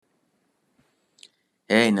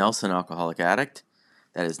Hey, Nelson, alcoholic addict.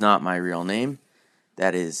 That is not my real name.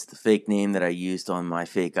 That is the fake name that I used on my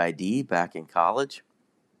fake ID back in college.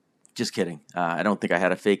 Just kidding. I don't think I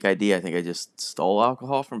had a fake ID. I think I just stole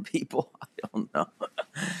alcohol from people. I don't know.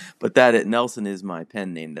 But Nelson is my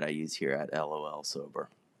pen name that I use here at LOL Sober.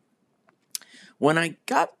 When I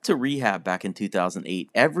got to rehab back in 2008,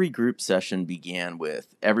 every group session began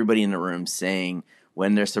with everybody in the room saying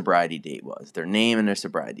when their sobriety date was, their name and their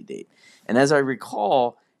sobriety date. And as I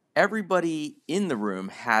recall, everybody in the room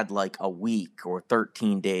had like a week or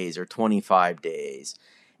 13 days or 25 days.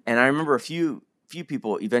 And I remember a few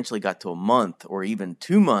people eventually got to a month or even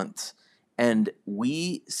 2 months, and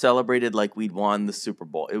we celebrated like we'd won the Super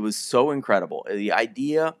Bowl. It was so incredible. The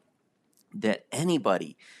idea that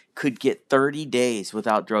anybody could get 30 days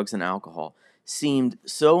without drugs and alcohol seemed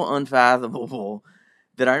so unfathomable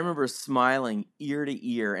that I remember smiling ear to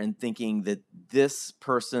ear and thinking that this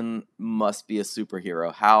person must be a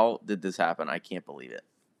superhero. How did this happen? I can't believe it.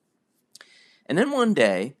 And then one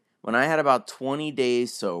day, when I had about 20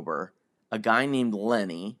 days sober, a guy named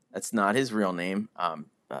Lenny, that's not his real name,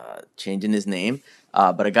 changing his name,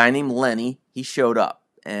 but a guy named Lenny, he showed up.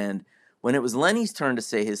 And when it was Lenny's turn to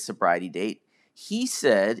say his sobriety date, he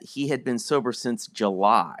said he had been sober since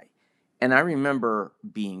July. And I remember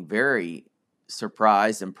being very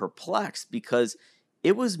surprised and perplexed because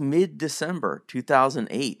it was mid-December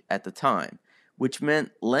 2008 at the time, which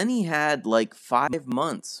meant Lenny had like 5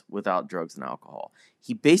 months without drugs and alcohol.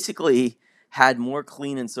 He basically had more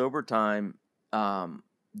clean and sober time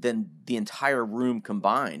than the entire room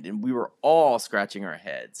combined, and we were all scratching our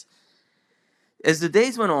heads. As the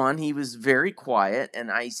days went on, he was very quiet, and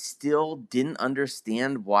I still didn't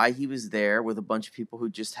understand why he was there with a bunch of people who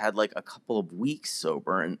just had like a couple of weeks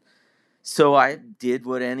sober. And so I did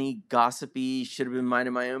what any gossipy, should have been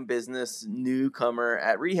minding my own business newcomer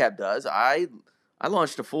at rehab does. I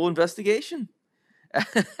launched a full investigation.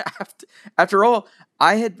 After all,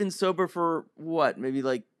 I had been sober for maybe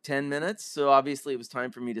like 10 minutes. So obviously it was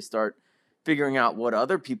time for me to start figuring out what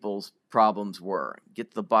other people's problems were,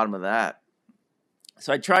 get to the bottom of that.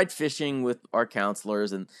 So I tried fishing with our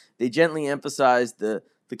counselors, and they gently emphasized the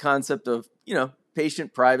concept of,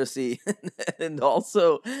 patient privacy and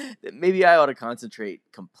also that maybe I ought to concentrate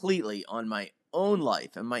completely on my own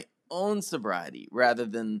life and my own sobriety rather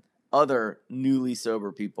than other newly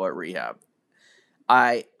sober people at rehab.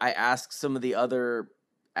 I asked some of the other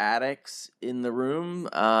addicts in the room,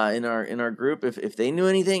 in our group, if they knew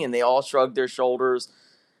anything, and they all shrugged their shoulders.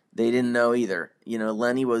 They didn't know either.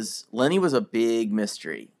 Lenny was a big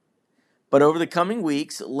mystery. But over the coming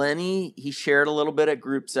weeks, Lenny, he shared a little bit at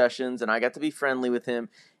group sessions, and I got to be friendly with him.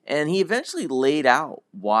 And he eventually laid out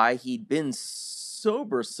why he'd been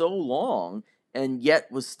sober so long and yet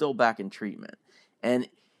was still back in treatment. And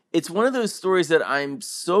it's one of those stories that I'm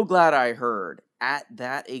so glad I heard at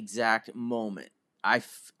that exact moment. I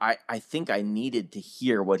think I needed to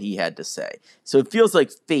hear what he had to say. So it feels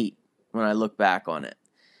like fate when I look back on it.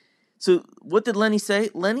 So what did Lenny say?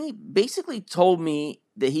 Lenny basically told me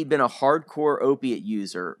that he'd been a hardcore opiate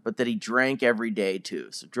user, but that he drank every day too,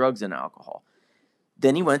 so drugs and alcohol.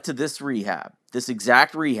 Then he went to this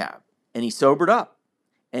exact rehab, and he sobered up.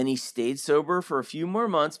 And he stayed sober for a few more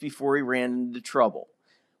months before he ran into trouble.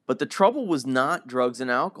 But the trouble was not drugs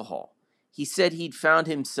and alcohol. He said he'd found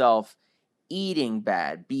himself eating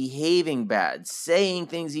bad, behaving bad, saying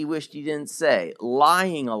things he wished he didn't say,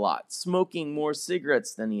 lying a lot, smoking more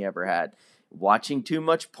cigarettes than he ever had, watching too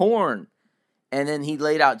much porn. And then he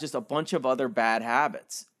laid out just a bunch of other bad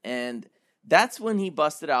habits. And that's when he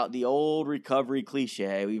busted out the old recovery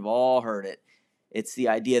cliche. We've all heard it. It's the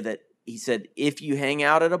idea that he said, if you hang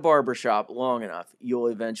out at a barbershop long enough, you'll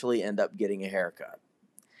eventually end up getting a haircut.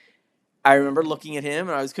 I remember looking at him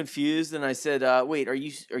and I was confused, and I said, "Wait, are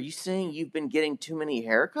you saying you've been getting too many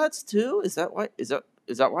haircuts too? Is that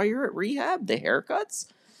why you're at rehab? The haircuts?"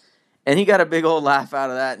 And he got a big old laugh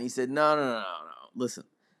out of that, and he said, "No. Listen,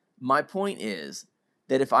 my point is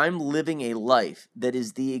that if I'm living a life that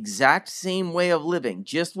is the exact same way of living,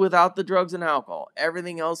 just without the drugs and alcohol,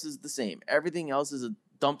 everything else is the same. Everything else is a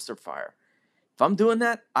dumpster fire. If I'm doing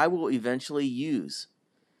that, I will eventually use."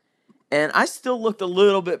 And I still looked a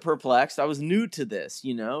little bit perplexed. I was new to this,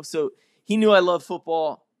 So he knew I love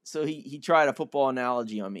football, so he tried a football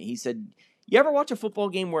analogy on me. He said, "You ever watch a football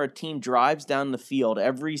game where a team drives down the field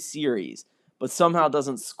every series, but somehow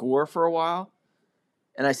doesn't score for a while?"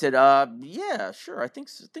 And I said, "Yeah, sure. I think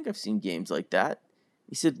I've seen games like that."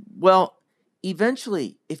 He said, "Well,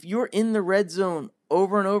 eventually, if you're in the red zone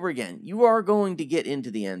over and over again, you are going to get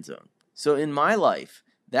into the end zone." So in my life,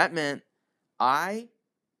 that meant I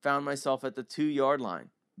found myself at the 2-yard line,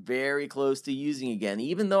 very close to using again,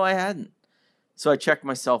 even though I hadn't. So I checked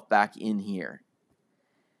myself back in here.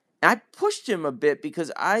 I pushed him a bit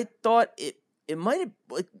because I thought it might have,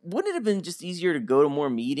 like, wouldn't it have been just easier to go to more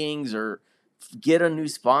meetings or get a new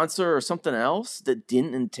sponsor or something else that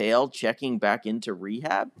didn't entail checking back into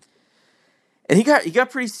rehab? And he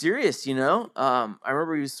got pretty serious, you know. I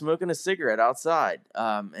remember he was smoking a cigarette outside,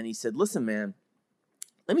 and he said, "Listen, man,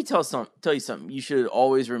 let me tell you something. You should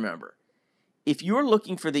always remember: if you're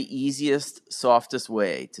looking for the easiest, softest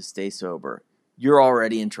way to stay sober, you're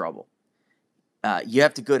already in trouble. You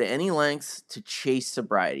have to go to any lengths to chase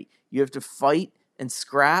sobriety. You have to fight and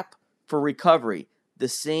scrap for recovery the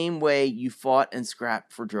same way you fought and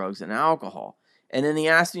scrapped for drugs and alcohol." And then he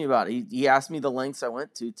asked me about it. He asked me the lengths I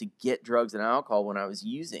went to get drugs and alcohol when I was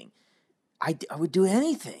using. I would do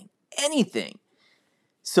anything.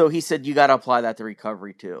 So he said, you got to apply that to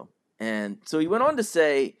recovery too. And so he went on to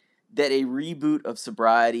say that a reboot of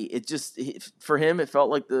sobriety, for him, it felt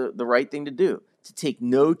like the right thing to do, to take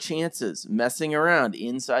no chances messing around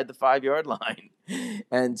inside the 5-yard line.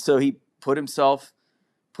 And so he put himself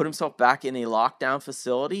back in a lockdown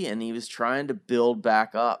facility, and he was trying to build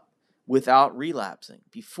back up without relapsing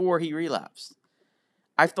before he relapsed.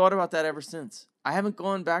 I've thought about that ever since. I haven't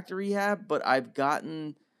gone back to rehab, but I've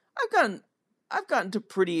gotten to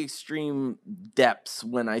pretty extreme depths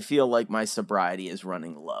when I feel like my sobriety is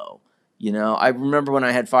running low. You know, I remember when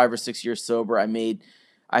I had 5 or 6 years sober, I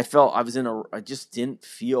just didn't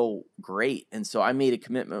feel great. And so I made a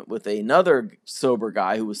commitment with another sober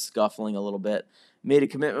guy who was scuffling a little bit, made a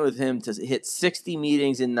commitment with him to hit 60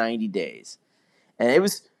 meetings in 90 days. And it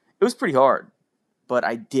was pretty hard, but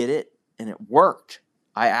I did it and it worked.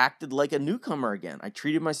 I acted like a newcomer again. I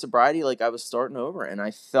treated my sobriety like I was starting over, and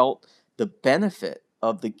I felt the benefit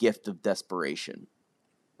of the gift of desperation.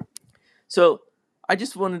 So I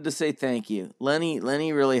just wanted to say thank you. Lenny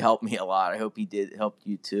really helped me a lot. I hope he helped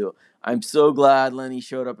you too. I'm so glad Lenny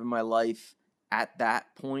showed up in my life at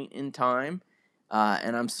that point in time.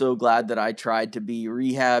 And I'm so glad that I tried to be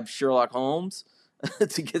rehab Sherlock Holmes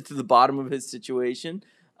to get to the bottom of his situation.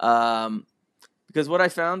 Because what I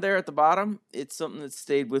found there at the bottom, it's something that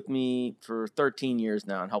stayed with me for 13 years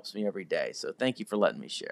now and helps me every day. So thank you for letting me share.